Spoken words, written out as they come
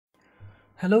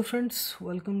Hello friends,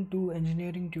 welcome to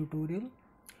engineering tutorial.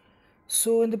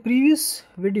 So in the previous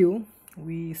video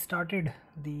we started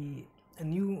a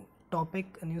new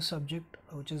topic, a new subject,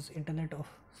 which is Internet of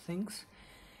Things,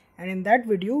 and in that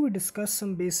video we discussed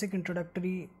some basic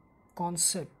introductory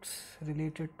concepts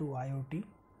related to IoT.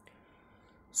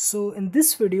 So in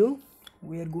this video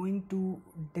we are going to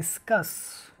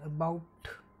discuss about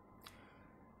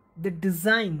the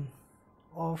design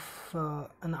of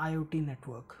an IoT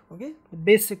network, okay, the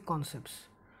basic concepts.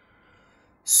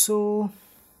 So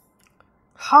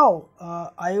how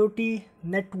IoT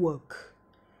network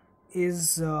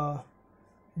is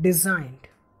designed,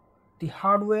 the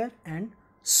hardware and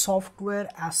software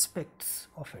aspects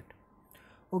of it.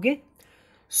 Okay,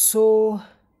 so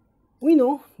we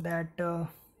know that the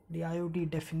IoT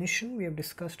definition, we have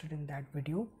discussed it in that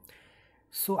video.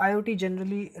 So IoT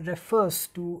generally refers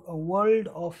to a world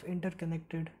of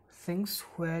interconnected things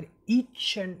where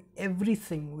each and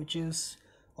everything which is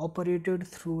operated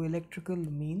through electrical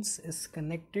means is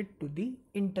connected to the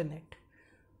internet.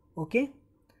 Okay,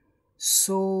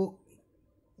 so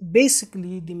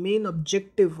basically the main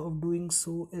objective of doing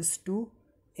so is to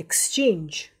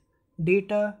exchange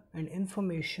data and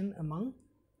information among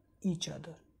each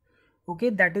other. Okay,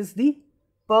 that is the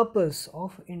purpose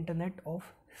of Internet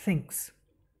of Things.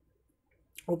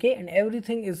 Okay, and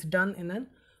everything is done in an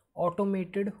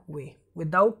automated way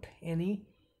without any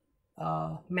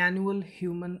manual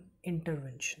human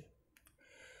intervention.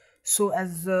 So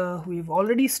as we've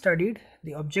already studied,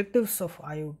 the objectives of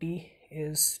IoT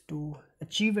is to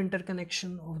achieve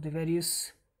interconnection of the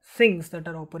various things that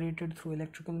are operated through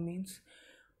electrical means,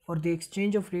 for the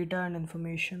exchange of data and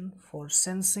information, for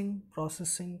sensing,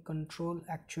 processing, control,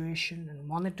 actuation and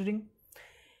monitoring,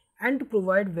 and to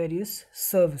provide various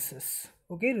services,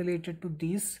 okay, related to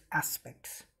these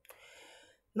aspects.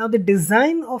 Now the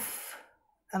design of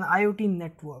an IoT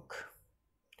network,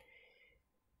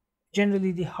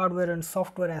 generally the hardware and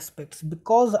software aspects,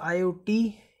 because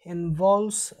IoT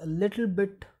involves a little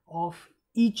bit of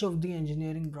each of the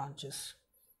engineering branches.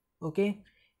 Okay,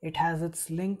 it has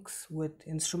its links with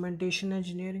instrumentation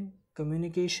engineering,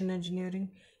 communication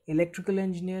engineering, electrical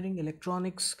engineering,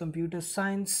 electronics, computer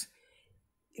science.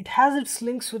 It has its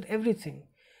links with everything.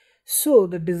 So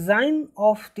the design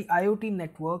of the IoT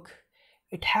network,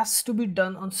 it has to be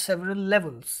done on several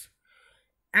levels,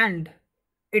 and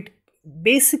it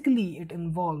basically it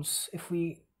involves, if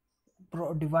we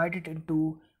divide it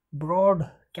into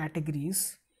broad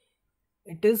categories,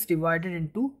 it is divided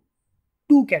into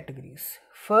two categories.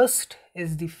 First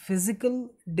is the physical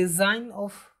design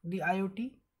of the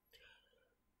IoT,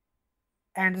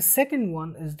 and the second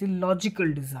one is the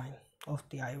logical design of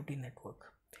the IoT network.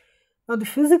 Now the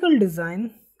physical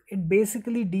design, it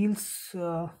basically deals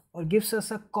or gives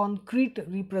us a concrete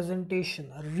representation,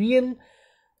 a real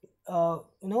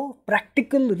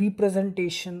practical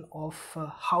representation of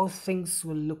how things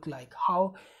will look like,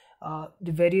 how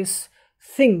the various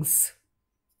things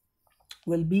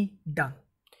will be done.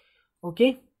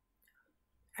 Okay,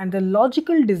 and the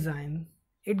logical design,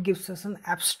 it gives us an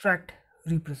abstract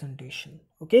representation.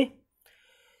 Okay,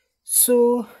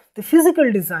 so the physical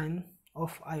design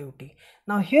of IoT.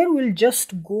 Now here we'll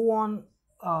just go on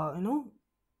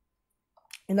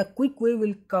in a quick way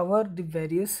we'll cover the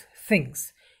various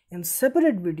things. In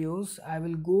separate videos I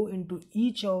will go into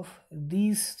each of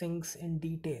these things in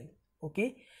detail,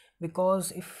 okay,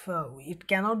 because if it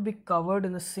cannot be covered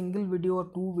in a single video or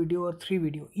two video or three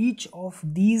video. Each of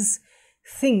these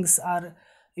things are,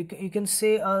 you can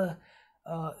say, a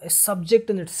subject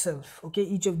in itself. Okay,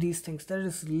 each of these things, there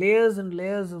is layers and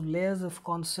layers of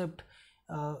concept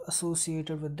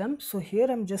associated with them. So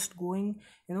here I'm just going,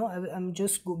 I'm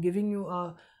just giving you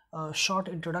a short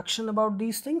introduction about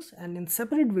these things, and in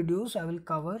separate videos I will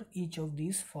cover each of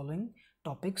these following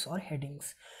topics or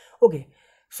headings. Okay,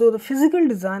 so the physical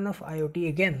design of IoT,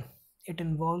 again, it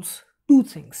involves two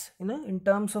things, in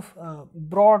terms of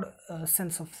broad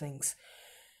sense of things.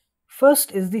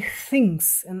 First is the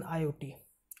things in IoT.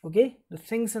 Okay, the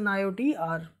things in IoT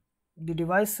are the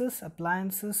devices,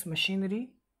 appliances,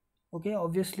 machinery, okay,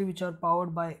 obviously, which are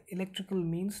powered by electrical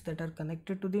means that are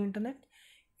connected to the internet.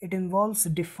 It involves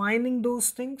defining those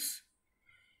things.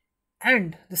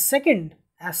 And the second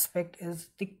aspect is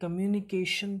the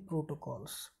communication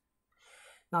protocols.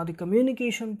 Now the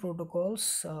communication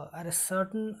protocols are a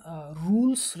certain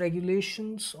rules,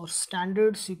 regulations or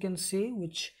standards, you can say,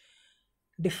 which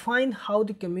define how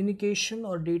the communication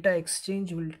or data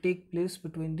exchange will take place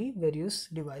between the various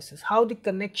devices, how the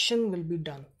connection will be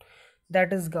done.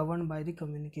 That is governed by the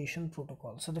communication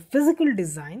protocol. So the physical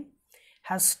design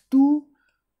has two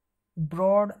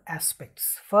broad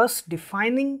aspects. First,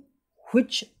 defining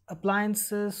which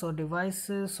appliances or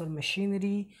devices or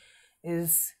machinery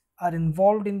are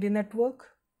involved in the network.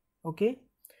 Okay.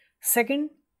 Second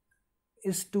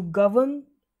is to govern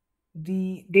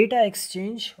the data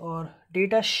exchange or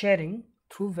data sharing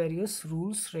through various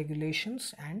rules,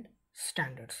 regulations and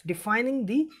standards, defining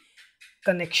the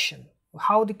connection,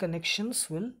 how the connections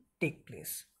will take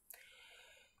place.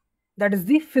 That is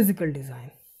the physical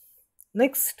design.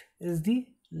 Next is the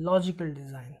logical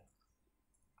design.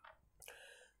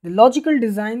 The logical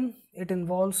design, it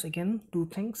involves again two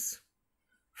things.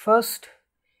 First,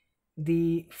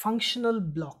 the functional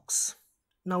blocks.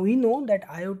 Now we know that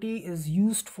IoT is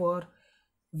used for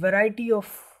variety of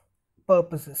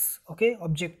purposes, okay,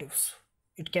 objectives.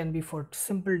 It can be for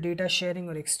simple data sharing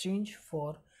or exchange,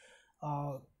 for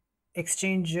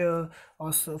exchange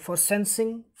also for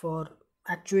sensing, for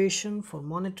actuation, for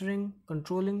monitoring,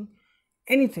 controlling,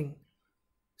 anything.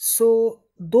 So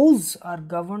those are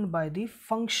governed by the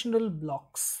functional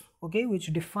blocks, okay,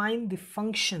 which define the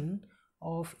function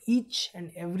of each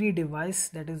and every device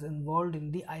that is involved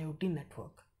in the IoT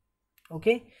network.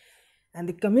 Okay, and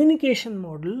the communication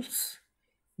models,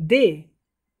 they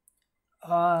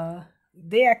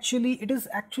it is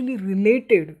actually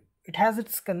related, it has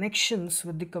its connections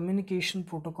with the communication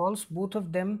protocols. Both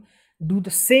of them do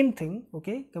the same thing.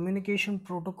 Okay, communication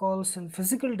protocols in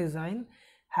physical design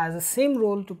has the same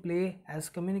role to play as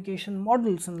communication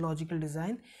models in logical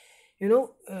design. You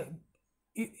know,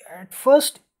 at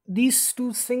first these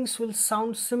two things will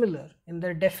sound similar in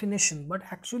their definition, but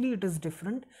actually it is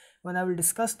different. When I will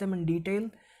discuss them in detail,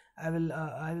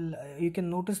 you can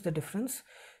notice the difference.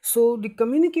 So the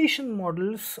communication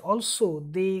models also,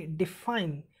 they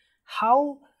define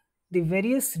how the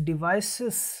various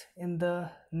devices in the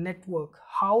network,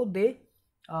 how they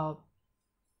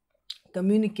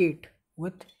communicate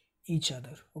with each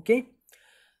other. Okay,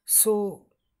 so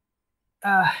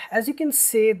as you can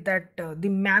say that the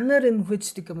manner in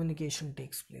which the communication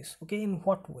takes place, okay, in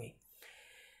what way,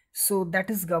 so that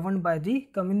is governed by the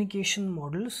communication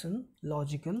models in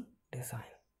logical design.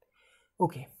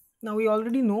 Okay, now we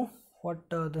already know what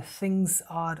the things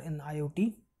are in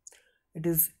IoT. It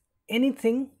is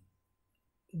anything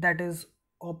that is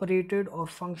operated or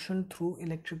functioned through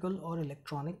electrical or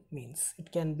electronic means.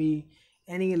 It can be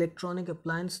any electronic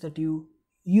appliance that you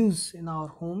use in our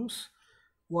homes: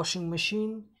 washing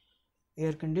machine,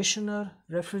 air conditioner,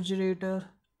 refrigerator,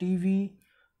 TV.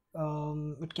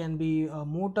 It can be a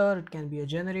motor, it can be a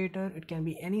generator, it can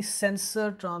be any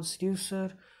sensor,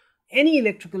 transducer, any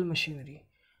electrical machinery.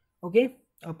 Okay,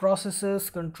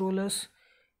 processors, controllers.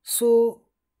 So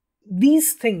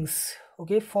these things,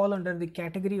 okay, fall under the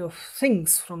category of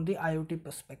things from the IoT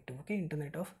perspective. Okay,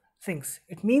 Internet of Things.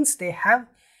 It means they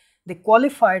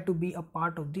qualify to be a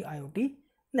part of the IoT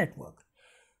network.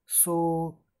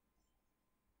 So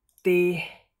the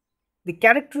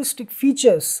characteristic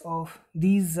features of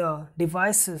these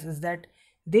devices is that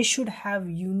they should have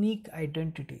unique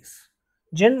identities.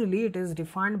 Generally, it is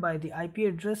defined by the IP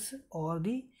address or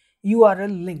the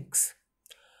URL links,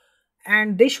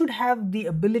 and they should have the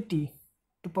ability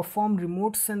to perform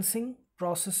remote sensing,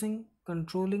 processing,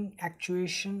 controlling,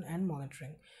 actuation and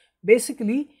monitoring.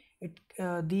 Basically, it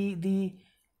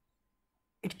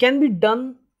can be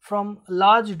done from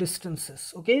large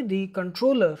distances. Okay, the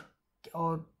controller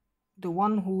or the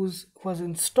one who was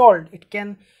installed,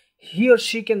 he or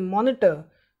she can monitor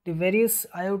the various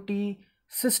IoT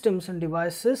systems and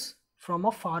devices from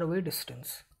a faraway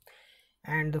distance.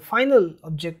 And the final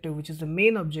objective, which is the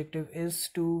main objective, is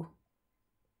to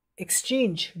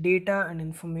exchange data and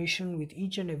information with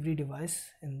each and every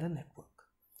device in the network.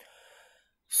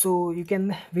 So you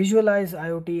can visualize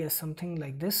IoT as something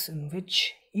like this, in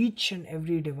which each and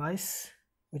every device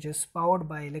which is powered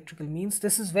by electrical means,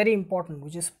 this is very important,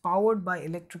 which is powered by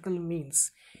electrical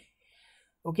means,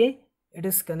 okay, it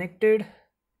is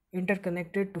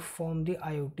interconnected to form the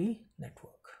IoT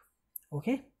network.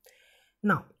 Okay,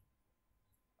 now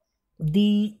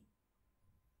the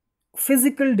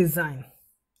physical design,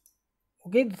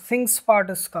 okay, the things part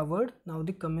is covered. Now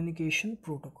the communication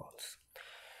protocols.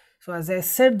 So as I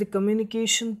said, the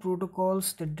communication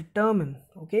protocols, they determine,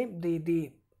 okay,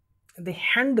 they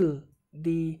handle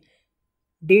the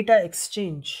data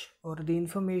exchange or the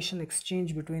information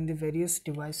exchange between the various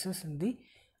devices in the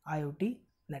IoT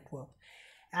network.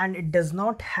 And it does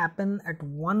not happen at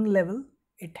one level,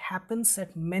 it happens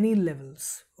at many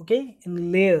levels, okay,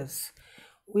 in layers.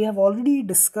 We have already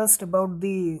discussed about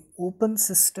the open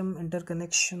system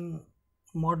interconnection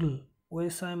model,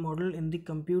 OSI model, in the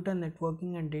computer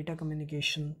networking and data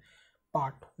communication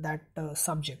part, that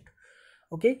subject.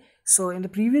 Okay, so in the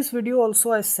previous video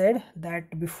also I said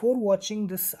that before watching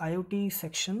this IoT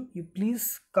section, you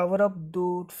please cover up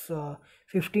those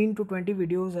 15 to 20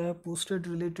 videos I have posted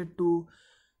related to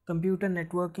computer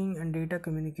networking and data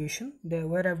communication, there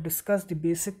where I've discussed the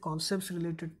basic concepts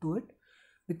related to it,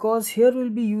 because here we'll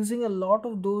be using a lot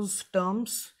of those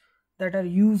terms that are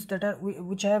used,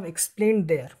 which I have explained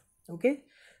there. Okay,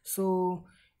 so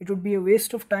it would be a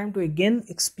waste of time to again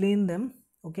explain them.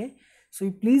 Okay, so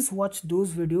you please watch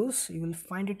those videos, you will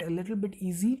find it a little bit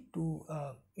easy to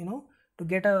to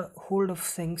get a hold of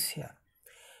things here.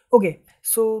 Okay,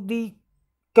 so the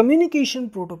communication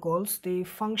protocols, they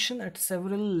function at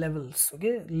several levels,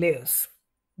 okay, layers,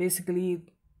 basically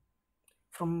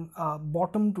from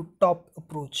bottom to top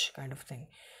approach kind of thing.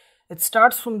 It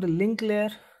starts from the link layer,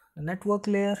 the network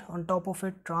layer, on top of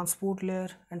it transport layer,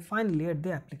 and finally at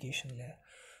the application layer.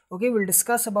 Okay, we'll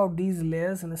discuss about these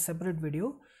layers in a separate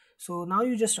video. So now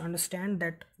you just understand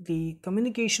that the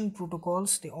communication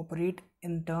protocols, they operate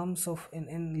in terms of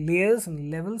in layers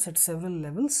and levels, at several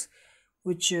levels,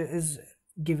 which is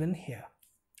given here.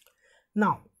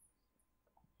 Now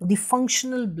the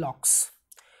functional blocks.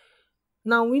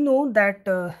 Now we know that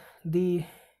the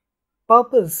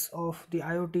purpose of the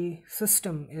IoT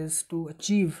system is to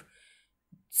achieve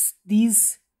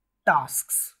these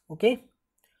tasks. Okay,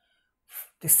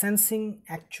 the sensing,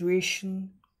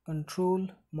 actuation, control,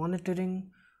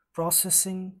 monitoring,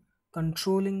 processing,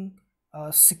 controlling,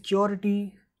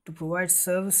 security, to provide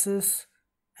services,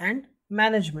 and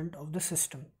management of the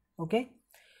system. Okay,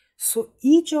 so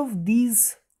each of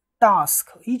these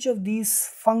tasks, each of these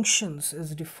functions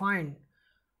is defined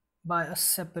by a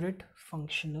separate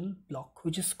functional block,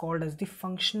 which is called as the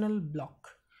functional block.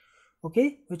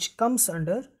 Okay, which comes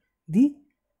under the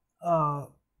uh,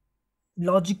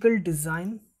 logical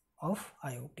design of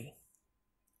IoT.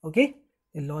 Okay,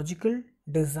 the logical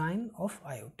design of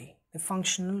IoT, the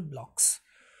functional blocks,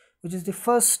 which is the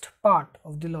first part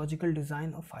of the logical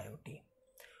design of IoT.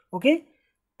 Okay,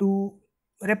 to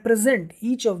represent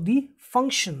each of the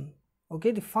function, okay,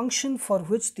 the function for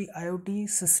which the IoT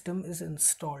system is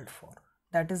installed for,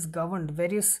 that is governed,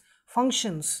 various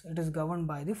functions, it is governed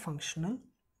by the functional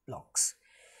blocks.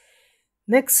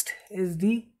 Next is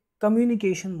the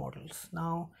communication models.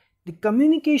 Now the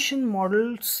communication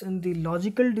models in the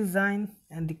logical design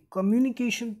and the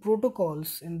communication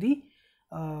protocols in the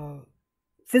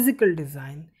physical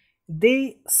design,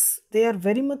 they are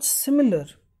very much similar,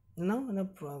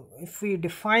 if we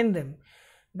define them,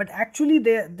 but actually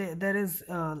there is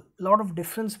a lot of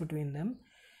difference between them.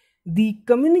 The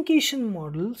communication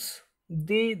models,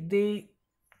 they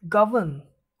govern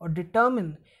or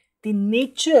determine the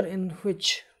nature in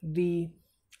which the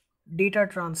data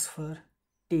transfer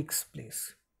takes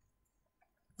place.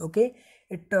 Okay,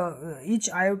 each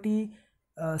IoT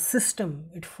system,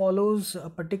 it follows a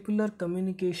particular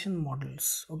communication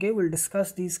models. Okay, we'll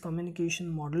discuss these communication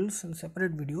models in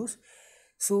separate videos.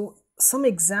 So some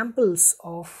examples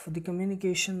of the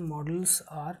communication models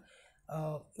are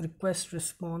request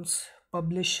response,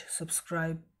 publish,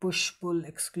 subscribe, push, pull,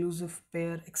 exclusive,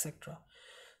 pair, etc.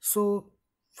 So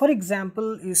for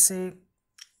example, you say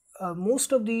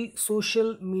most of the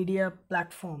social media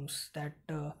platforms that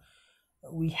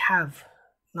we have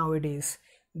nowadays,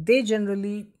 they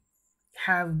generally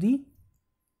have the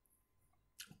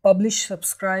publish,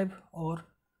 subscribe, or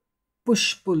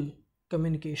push pull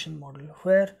communication model,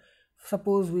 where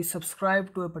suppose we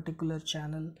subscribe to a particular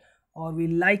channel, or we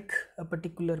like a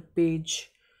particular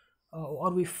page, or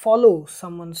we follow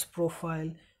someone's profile,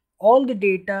 all the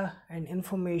data and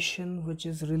information which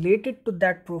is related to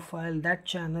that profile, that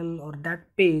channel, or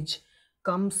that page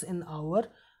comes in our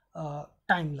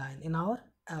timeline, in our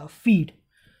feed.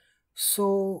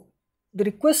 So the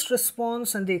request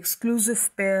response and the exclusive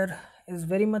pair is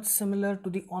very much similar to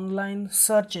the online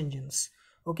search engines,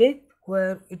 okay,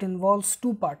 where it involves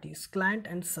two parties, client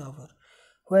and server,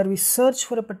 where we search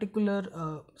for a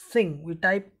particular thing, we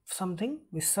type something,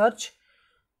 we search,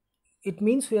 it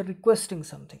means we are requesting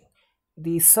something.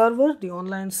 The server, the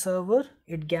online server,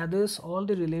 it gathers all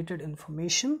the related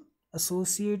information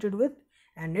associated with,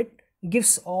 and it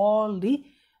gives all the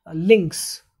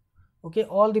links, okay,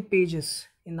 all the pages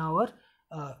in our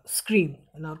screen,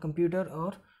 in our computer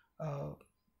or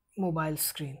mobile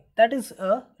screen. That is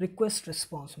a request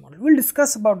response model. We'll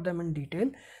discuss about them in detail.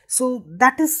 So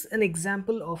that is an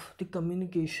example of the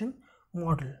communication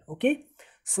model. Okay,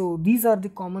 so these are the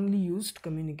commonly used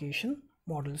communication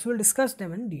models. We'll discuss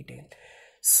them in detail.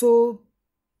 So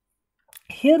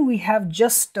here we have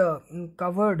just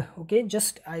covered, okay,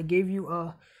 just I gave you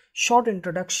a short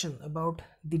introduction about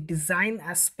the design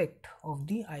aspect of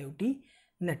the IoT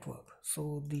network.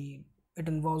 So it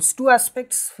involves two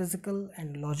aspects, physical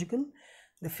and logical.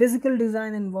 The physical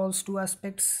design involves two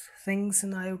aspects, things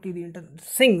in IoT,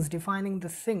 things, defining the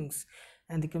things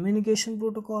and the communication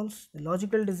protocols. The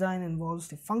logical design involves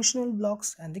the functional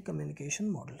blocks and the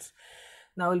communication models.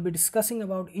 Now we'll be discussing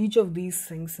about each of these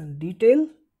things in detail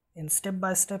in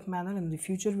step-by-step manner in the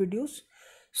future videos.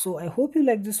 So I hope you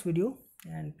like this video,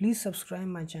 and please subscribe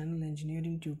my channel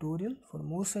Engineering Tutorial for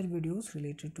more such videos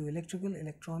related to electrical,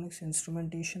 electronics,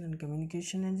 instrumentation and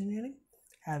communication engineering.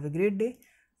 Have a great day.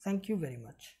 Thank you very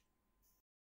much.